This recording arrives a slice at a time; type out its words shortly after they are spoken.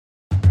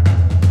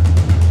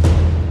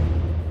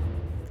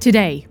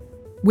Today,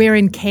 we're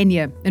in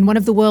Kenya, in one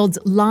of the world's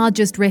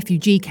largest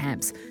refugee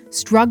camps,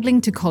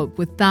 struggling to cope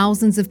with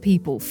thousands of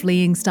people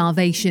fleeing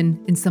starvation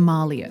in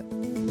Somalia.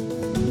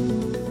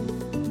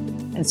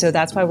 And so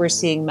that's why we're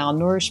seeing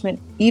malnourishment,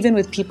 even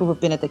with people who've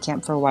been at the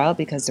camp for a while,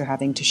 because they're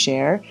having to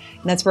share.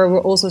 And that's where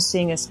we're also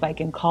seeing a spike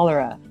in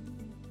cholera.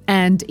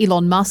 And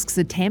Elon Musk's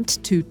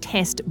attempt to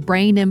test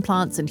brain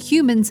implants in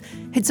humans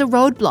hits a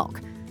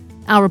roadblock.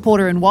 Our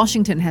reporter in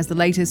Washington has the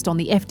latest on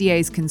the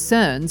FDA's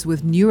concerns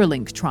with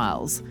Neuralink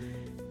trials.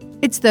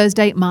 It's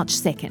Thursday, March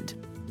 2nd.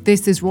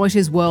 This is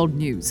Reuters World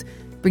News,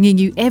 bringing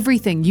you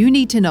everything you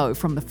need to know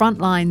from the front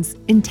lines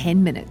in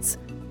 10 minutes.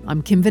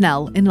 I'm Kim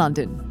Vanell in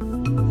London.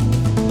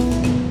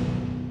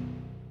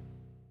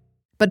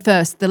 But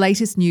first, the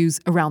latest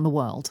news around the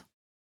world.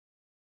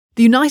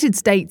 The United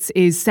States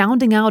is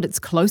sounding out its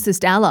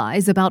closest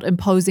allies about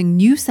imposing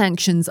new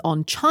sanctions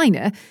on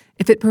China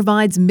if it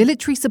provides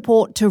military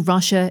support to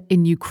Russia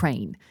in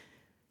Ukraine.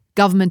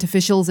 Government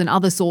officials and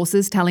other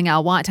sources telling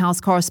our White House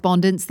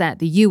correspondents that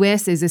the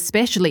US is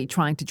especially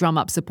trying to drum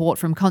up support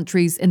from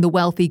countries in the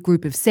wealthy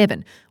Group of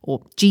Seven, or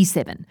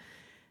G7.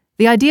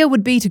 The idea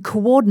would be to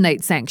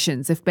coordinate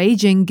sanctions if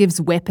Beijing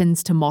gives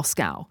weapons to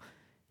Moscow.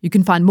 You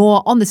can find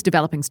more on this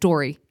developing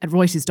story at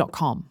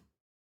Reuters.com.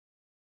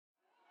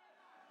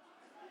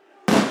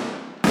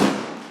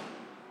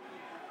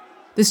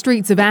 The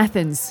streets of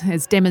Athens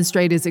as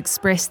demonstrators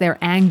express their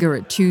anger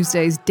at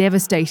Tuesday's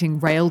devastating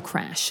rail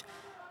crash.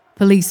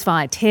 Police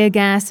fire tear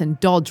gas and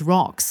dodge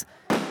rocks.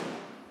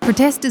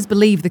 Protesters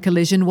believe the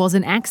collision was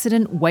an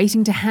accident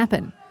waiting to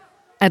happen.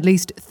 At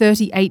least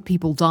 38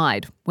 people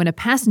died when a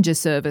passenger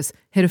service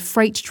hit a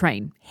freight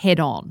train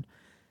head-on.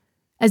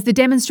 As the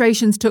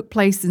demonstrations took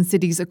place in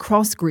cities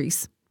across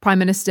Greece, Prime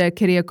Minister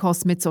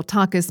Kyriakos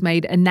Mitsotakis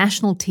made a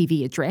national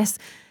TV address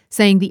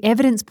saying the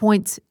evidence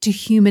points to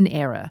human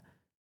error.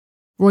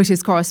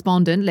 Reuters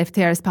correspondent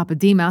Lefteris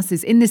Papadimas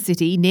is in the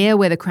city near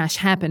where the crash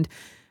happened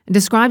and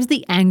describes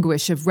the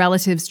anguish of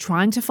relatives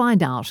trying to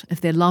find out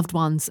if their loved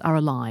ones are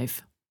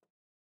alive.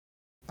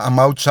 I'm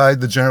outside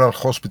the General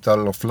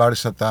Hospital of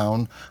Larissa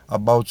town,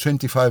 about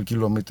 25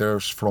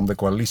 kilometers from the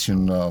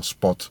coalition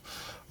spot.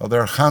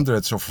 There are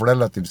hundreds of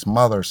relatives,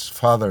 mothers,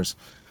 fathers,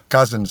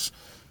 cousins,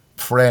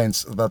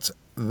 friends that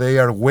they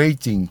are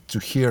waiting to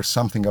hear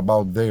something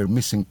about their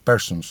missing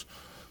persons.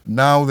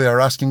 Now they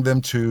are asking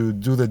them to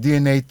do the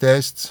DNA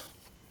tests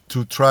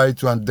to try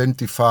to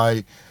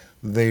identify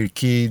their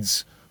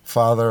kids,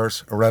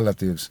 fathers,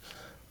 relatives.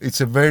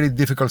 It's a very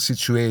difficult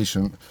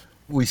situation.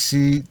 We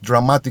see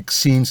dramatic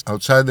scenes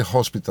outside the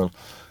hospital.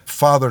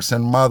 Fathers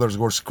and mothers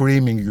were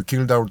screaming, "You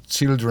killed our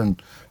children,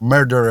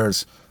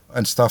 murderers,"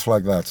 and stuff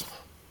like that.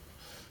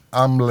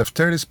 I'm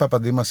Lefteris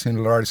Papadimas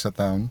in Larissa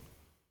town.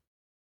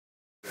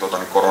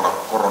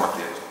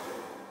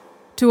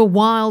 To a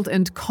wild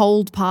and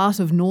cold part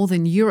of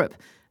northern Europe,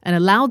 and a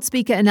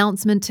loudspeaker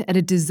announcement at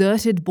a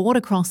deserted border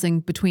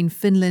crossing between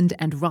Finland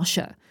and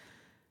Russia.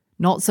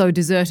 Not so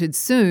deserted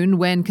soon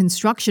when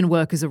construction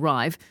workers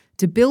arrive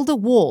to build a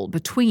wall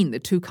between the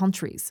two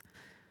countries.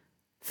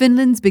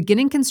 Finland's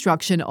beginning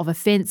construction of a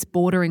fence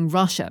bordering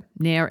Russia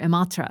near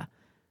Imatra.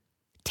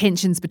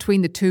 Tensions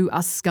between the two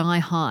are sky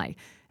high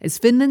as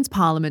Finland's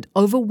parliament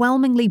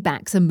overwhelmingly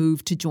backs a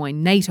move to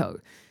join NATO.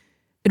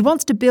 It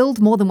wants to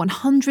build more than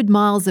 100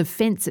 miles of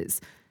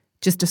fences,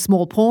 just a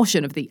small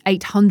portion of the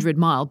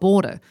 800-mile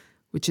border,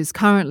 which is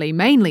currently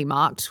mainly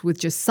marked with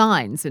just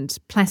signs and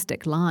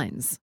plastic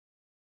lines.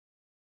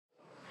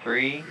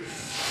 3,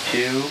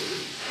 2,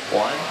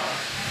 1,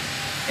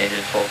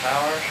 engines full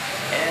power,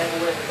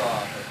 and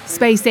liftoff.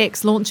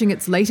 SpaceX launching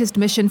its latest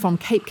mission from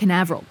Cape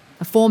Canaveral,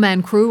 a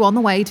 4-man crew on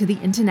the way to the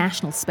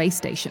International Space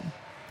Station.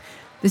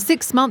 The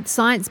 6-month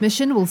science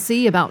mission will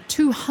see about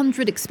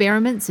 200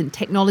 experiments and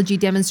technology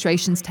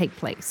demonstrations take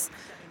place.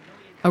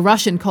 A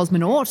Russian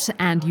cosmonaut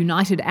and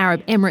United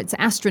Arab Emirates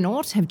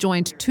astronaut have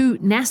joined 2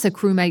 NASA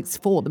crewmates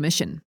for the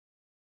mission.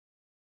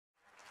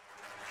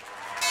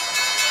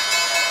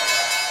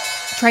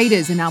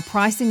 Traders are now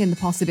pricing in the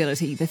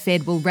possibility the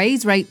Fed will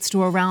raise rates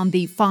to around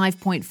the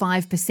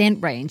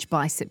 5.5% range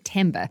by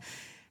September,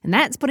 and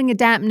that's putting a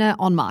dampener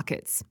on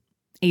markets.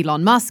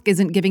 Elon Musk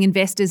isn't giving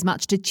investors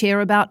much to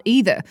cheer about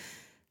either.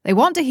 They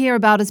want to hear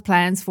about his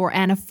plans for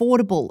an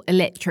affordable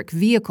electric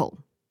vehicle.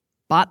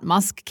 But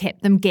Musk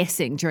kept them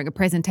guessing during a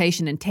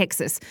presentation in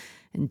Texas,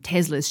 and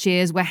Tesla's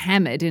shares were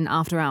hammered in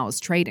after-hours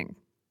trading.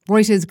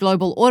 Reuters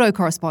global auto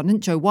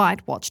correspondent Joe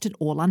White watched it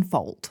all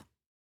unfold.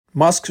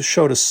 Musk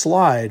showed a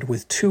slide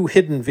with 2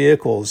 hidden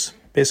vehicles,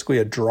 basically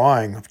a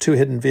drawing of 2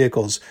 hidden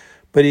vehicles,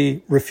 but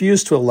he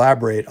refused to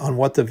elaborate on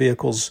what the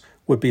vehicles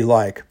would be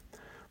like.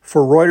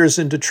 For Reuters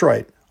in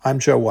Detroit, I'm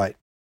Joe White.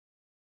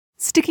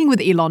 Sticking with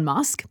Elon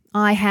Musk,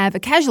 I have a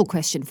casual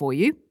question for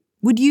you.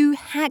 Would you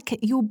hack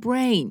your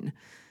brain?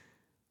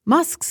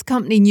 Musk's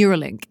company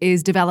Neuralink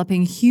is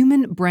developing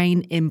human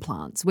brain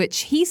implants,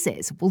 which he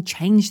says will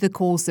change the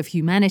course of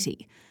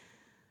humanity.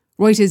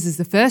 Reuters is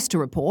the first to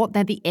report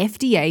that the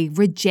FDA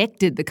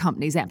rejected the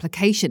company's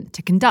application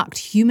to conduct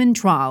human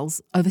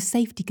trials over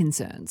safety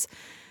concerns.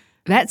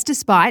 That's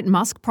despite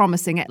Musk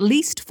promising at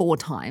least 4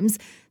 times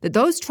that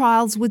those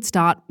trials would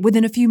start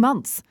within a few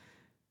months.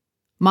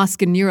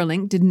 Musk and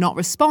Neuralink did not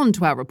respond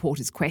to our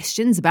reporters'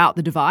 questions about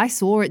the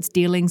device or its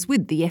dealings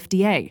with the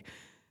FDA.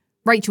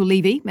 Rachel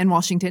Levy in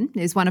Washington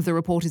is one of the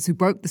reporters who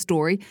broke the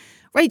story.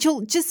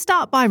 Rachel, just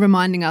start by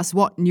reminding us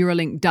what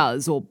Neuralink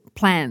does or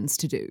plans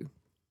to do.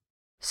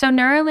 So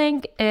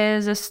Neuralink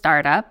is a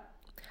startup,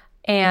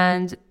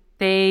 and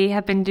they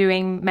have been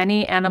doing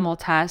many animal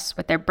tests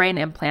with their brain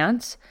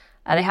implants.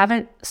 They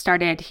haven't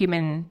started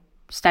human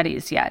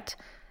studies yet.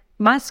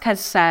 Musk has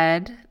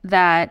said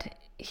that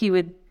he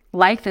would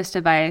like this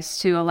device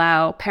to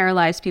allow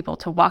paralyzed people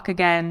to walk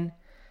again,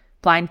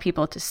 blind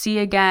people to see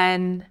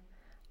again.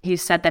 He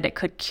said that it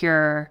could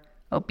cure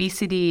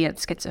obesity and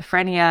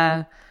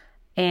schizophrenia,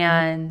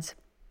 and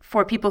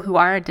for people who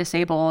aren't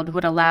disabled,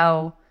 would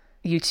allow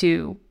you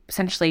to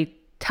essentially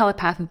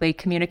telepathically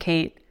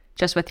communicate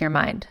just with your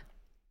mind.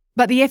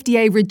 But the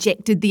FDA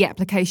rejected the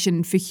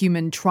application for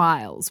human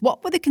trials.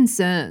 What were the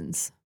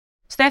concerns?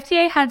 So the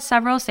FDA had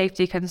several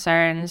safety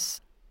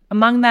concerns.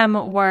 Among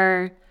them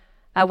were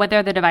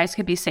whether the device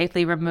could be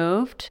safely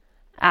removed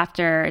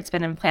after it's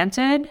been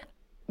implanted,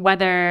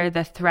 whether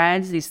the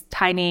threads, these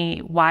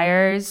tiny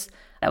wires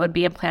that would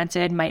be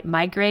implanted, might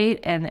migrate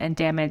and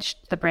damage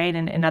the brain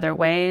in other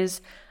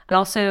ways, and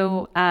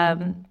also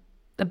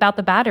about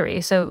the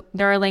battery. So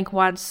Neuralink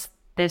wants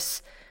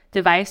this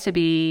device to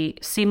be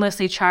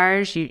seamlessly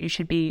charged. You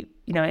should be,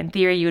 in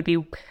theory, you would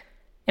be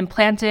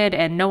implanted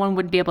and no one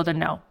would be able to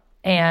know.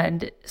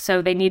 And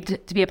so they need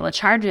to be able to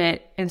charge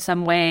it in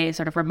some way,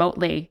 sort of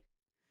remotely.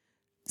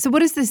 So what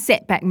does the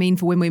setback mean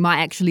for when we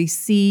might actually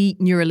see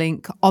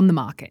Neuralink on the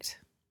market?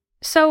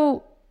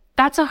 So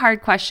that's a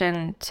hard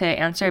question to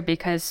answer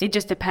because it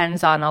just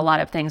depends on a lot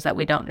of things that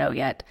we don't know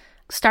yet.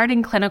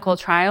 Starting clinical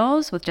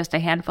trials with just a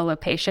handful of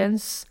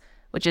patients,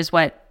 which is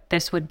what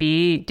this would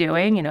be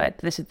doing,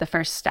 this is the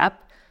first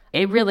step.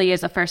 It really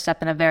is a first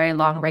step in a very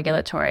long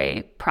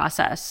regulatory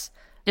process.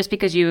 Just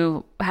because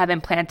you have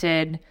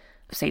implanted,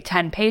 say,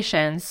 10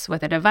 patients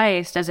with a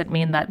device doesn't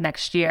mean that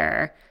next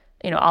year,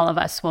 all of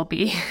us will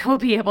be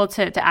able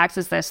to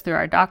access this through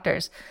our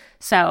doctors.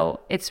 So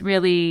it's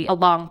really a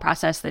long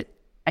process that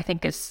I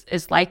think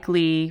is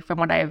likely, from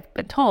what I've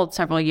been told,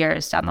 several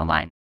years down the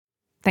line.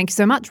 Thank you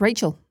so much,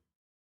 Rachel.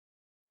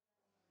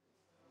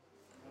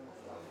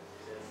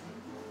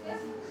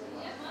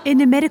 In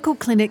a medical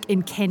clinic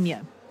in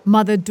Kenya,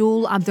 mother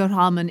Dul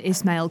Abdurrahman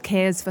Ismail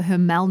cares for her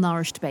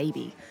malnourished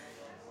baby.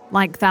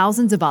 Like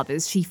thousands of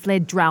others, she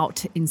fled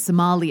drought in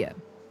Somalia.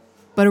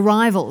 But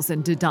arrivals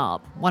in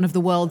Dadaab, one of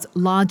the world's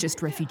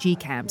largest refugee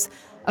camps,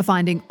 are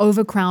finding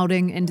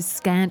overcrowding and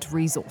scant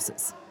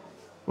resources.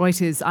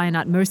 Reuters'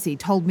 Ayanat Mercy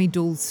told me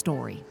Dul's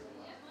story.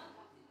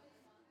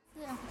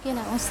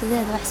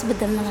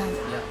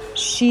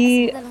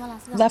 She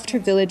left her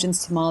village in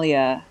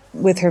Somalia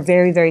with her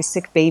very, very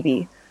sick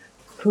baby,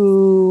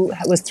 who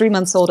was 3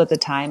 months old at the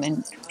time,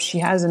 and she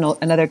has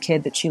another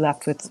kid that she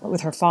left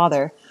with her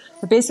father.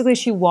 But basically,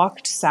 she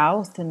walked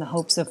south in the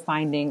hopes of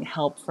finding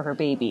help for her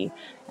baby.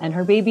 And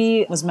her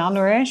baby was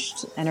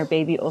malnourished, and her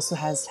baby also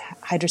has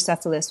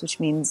hydrocephalus, which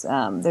means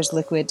there's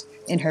liquid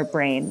in her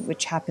brain,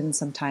 which happens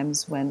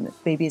sometimes when the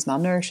baby is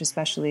malnourished,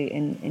 especially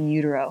in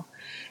utero.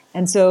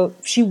 And so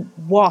she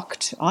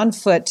walked on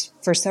foot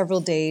for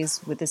several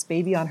days with this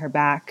baby on her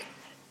back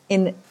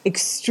in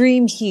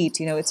extreme heat.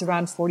 It's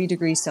around 40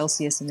 degrees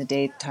Celsius in the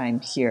daytime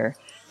here.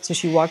 So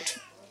she walked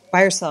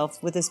by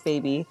herself with this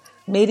baby,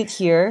 made it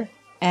here,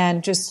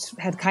 and just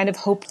had kind of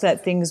hoped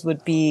that things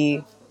would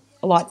be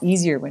a lot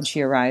easier when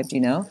she arrived,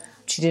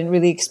 She didn't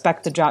really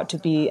expect the drought to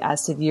be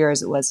as severe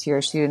as it was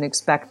here. She didn't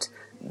expect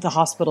the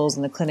hospitals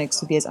and the clinics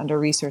to be as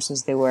under-resourced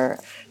as they were.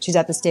 She's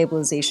at the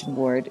stabilization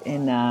ward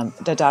in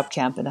Dadaab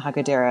camp in the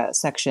Hagadera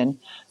section,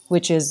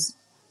 which is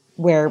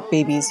where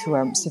babies who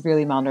are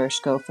severely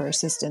malnourished go for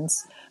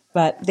assistance.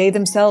 But they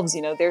themselves,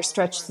 they're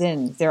stretched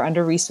thin. They're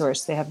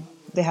under-resourced.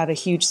 They have a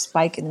huge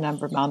spike in the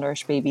number of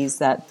malnourished babies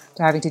that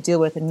they're having to deal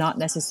with and not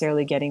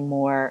necessarily getting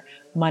more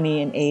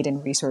money and aid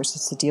and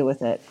resources to deal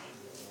with it.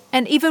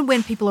 And even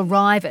when people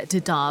arrive at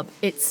Dadaab,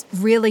 it's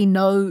really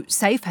no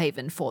safe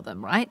haven for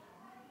them, right?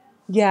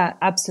 Yeah,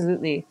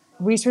 absolutely.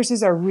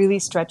 Resources are really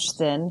stretched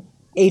thin.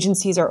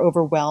 Agencies are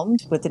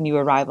overwhelmed with the new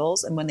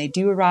arrivals. And when they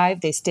do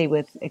arrive, they stay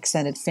with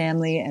extended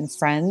family and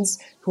friends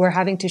who are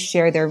having to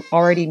share their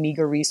already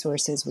meager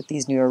resources with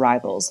these new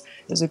arrivals.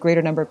 There's a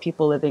greater number of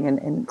people living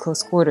in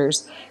close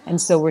quarters. And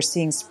so we're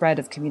seeing spread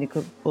of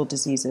communicable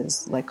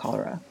diseases like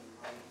cholera.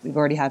 We've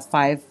already had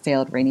 5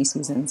 failed rainy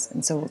seasons.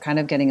 And so we're kind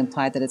of getting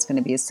implied that it's going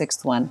to be a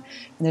 6th one.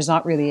 And there's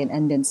not really an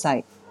end in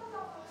sight.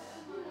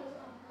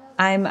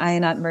 I'm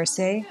Ayanat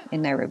Mercy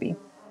in Nairobi.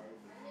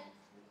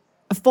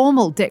 A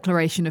formal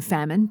declaration of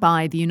famine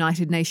by the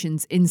United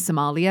Nations in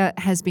Somalia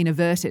has been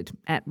averted,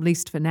 at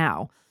least for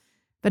now.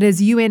 But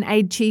as UN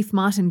Aid Chief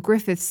Martin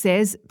Griffiths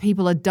says,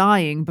 people are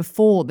dying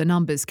before the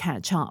numbers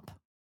catch up.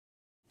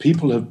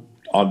 People have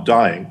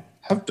died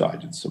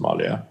in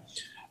Somalia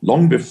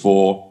long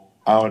before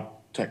our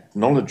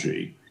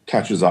technology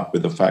catches up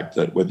with the fact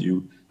that whether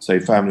you say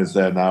families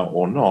there now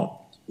or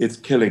not, it's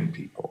killing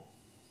people.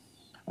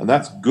 And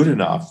that's good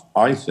enough,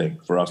 I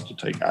think, for us to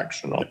take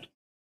action on it.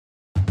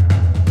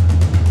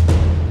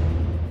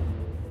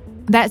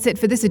 That's it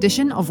for this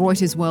edition of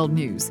Reuters World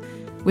News.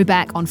 We're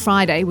back on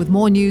Friday with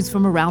more news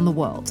from around the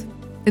world.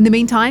 In the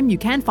meantime, you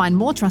can find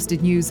more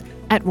trusted news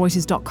at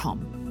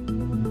Reuters.com.